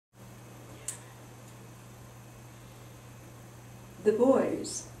the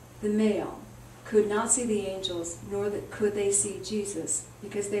boys, the male, could not see the angels, nor could they see Jesus,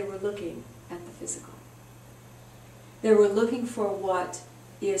 because they were looking at the physical. They were looking for what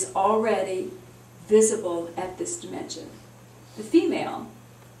is already visible at this dimension. The female,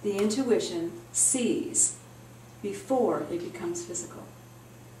 the intuition, sees before it becomes physical.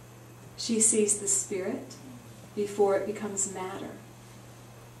 She sees the spirit before it becomes matter.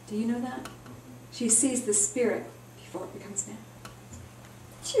 Do you know that? She sees the spirit before it becomes matter.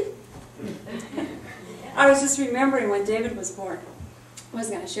 Phew. I was just remembering when David was born. I was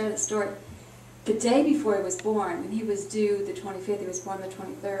going to share the story. The day before he was born, when he was due the 25th, he was born the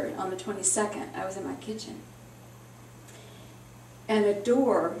 23rd, on the 22nd, I was in my kitchen. And a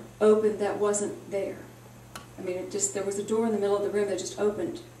door opened that wasn't there. I mean, there was a door in the middle of the room that just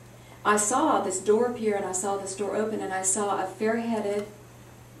opened. I saw this door appear, and I saw this door open, and I saw a fair-headed,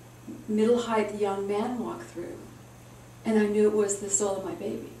 middle-height young man walk through. And I knew it was the soul of my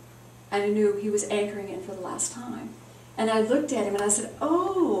baby. And I knew he was anchoring in for the last time. And I looked at him and I said,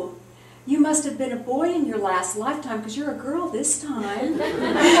 "Oh, you must have been a boy in your last lifetime because you're a girl this time."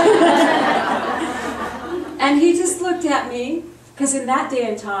 And he just looked at me, because in that day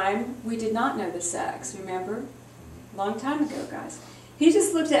and time, we did not know the sex, remember? Long time ago, guys. He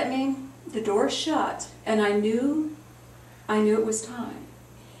just looked at me, the door shut, and I knew it was time.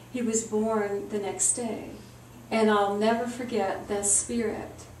 He was born the next day. And I'll never forget the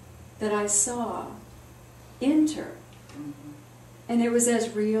spirit that I saw enter. And it was as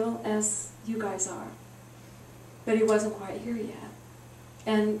real as you guys are. But he wasn't quite here yet.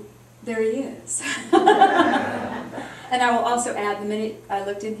 And there he is. And I will also add, the minute I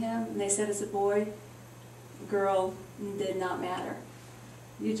looked at him, and they said as a boy, girl, did not matter.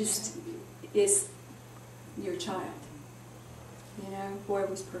 You just, it's your child. You know, boy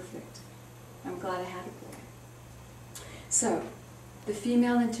was perfect. I'm glad I had a boy. So, the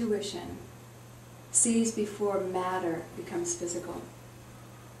female intuition sees before matter becomes physical.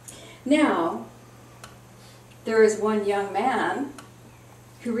 Now, there is one young man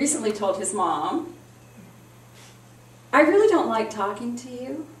who recently told his mom, "I really don't like talking to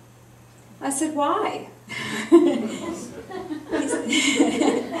you." I said, "Why?"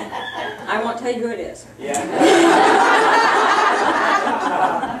 I won't tell you who it is. Yeah.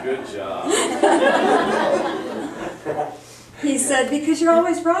 Good job. He said, "Because you're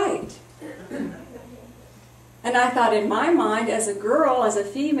always right." And I thought, in my mind, as a girl, as a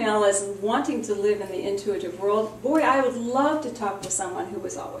female, as wanting to live in the intuitive world, boy, I would love to talk to someone who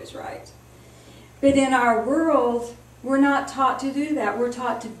was always right. But in our world, we're not taught to do that. We're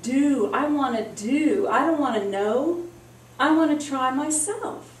taught to do. I want to do. I don't want to know. I want to try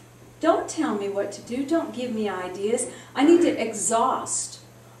myself. Don't tell me what to do. Don't give me ideas. I need to exhaust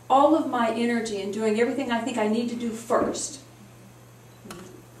all of my energy in doing everything I think I need to do first.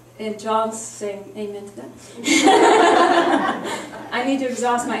 And John's saying amen to that. I need to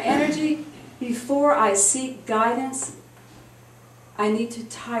exhaust my energy before I seek guidance. I need to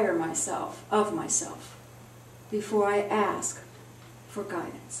tire myself of myself before I ask for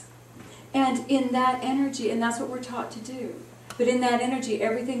guidance. And in that energy, and that's what we're taught to do, but in that energy,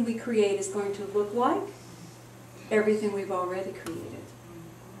 everything we create is going to look like everything we've already created.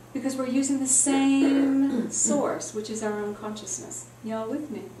 Because we're using the same source, which is our own consciousness. Y'all with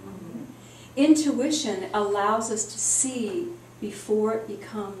me? Intuition allows us to see before it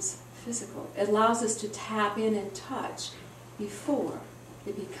becomes physical. It allows us to tap in and touch before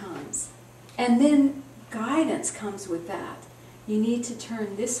it becomes. And then guidance comes with that. You need to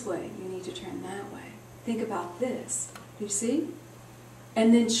turn this way. You need to turn that way. Think about this. You see?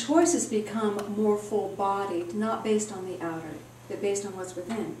 And then choices become more full-bodied, not based on the outer, but based on what's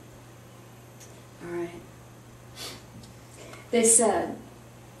within. All right. They said,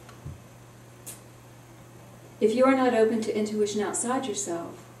 if you are not open to intuition outside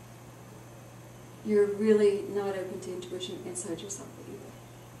yourself, you're really not open to intuition inside yourself either.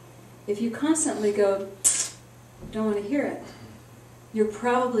 If you constantly go, don't want to hear it, you're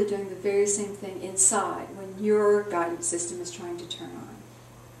probably doing the very same thing inside when your guidance system is trying to turn on.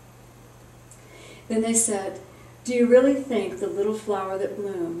 Then they said, do you really think the little flower that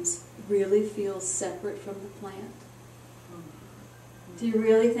blooms really feels separate from the plant? Do you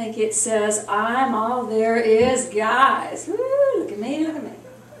really think it says, I'm all there is, guys? Woo, look at me, look at me.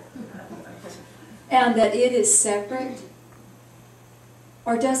 And that it is separate?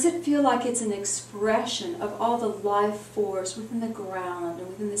 Or does it feel like it's an expression of all the life force within the ground and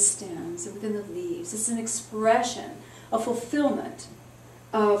within the stems and within the leaves? It's an expression, a fulfillment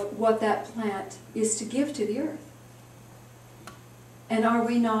of what that plant is to give to the earth. And are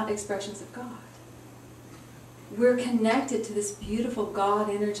we not expressions of God? we're connected to this beautiful God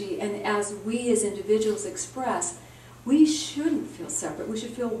energy, and as we as individuals express, we shouldn't feel separate. We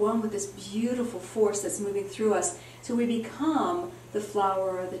should feel one with this beautiful force that's moving through us, so we become the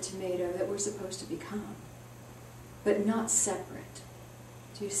flower or the tomato that we're supposed to become, but not separate.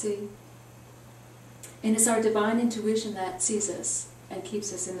 Do you see? And it's our divine intuition that sees us and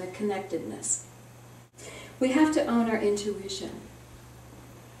keeps us in the connectedness. We have to own our intuition.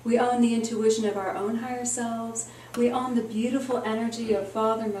 We own the intuition of our own higher selves. We own the beautiful energy of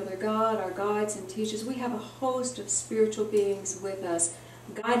Father, Mother, God, our guides and teachers. We have a host of spiritual beings with us,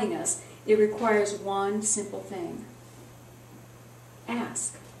 guiding us. It requires one simple thing.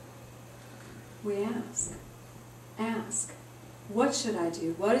 Ask. We ask. Ask. What should I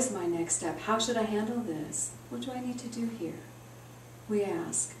do? What is my next step? How should I handle this? What do I need to do here? We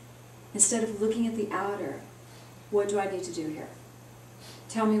ask. Instead of looking at the outer, what do I need to do here?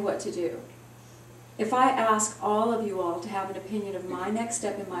 Tell me what to do. If I ask all of you all to have an opinion of my next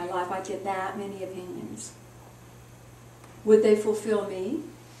step in my life, I'd get that many opinions. Would they fulfill me?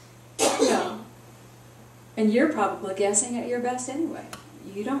 No. And you're probably guessing at your best anyway.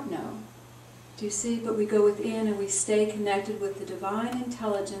 You don't know. Do you see? But we go within and we stay connected with the divine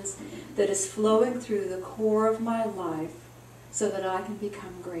intelligence that is flowing through the core of my life so that I can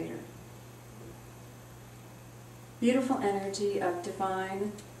become greater. Beautiful energy of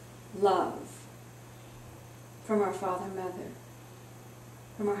divine love from our Father, Mother,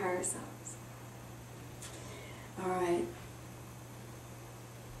 from our higher selves. All right.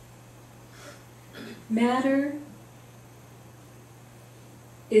 Matter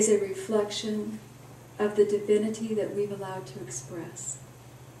is a reflection of the divinity that we've allowed to express.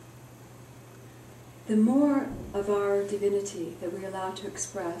 The more of our divinity that we allow to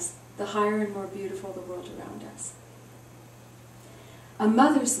express, the higher and more beautiful the world around us. A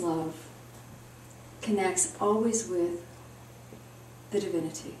mother's love connects always with the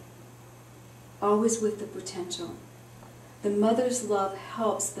divinity, always with the potential. The mother's love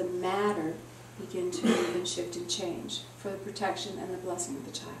helps the matter begin to move and shift and change for the protection and the blessing of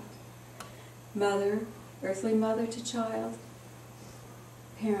the child. Mother, earthly mother to child,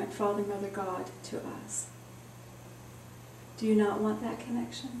 parent, Father, Mother, God to us. Do you not want that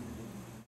connection?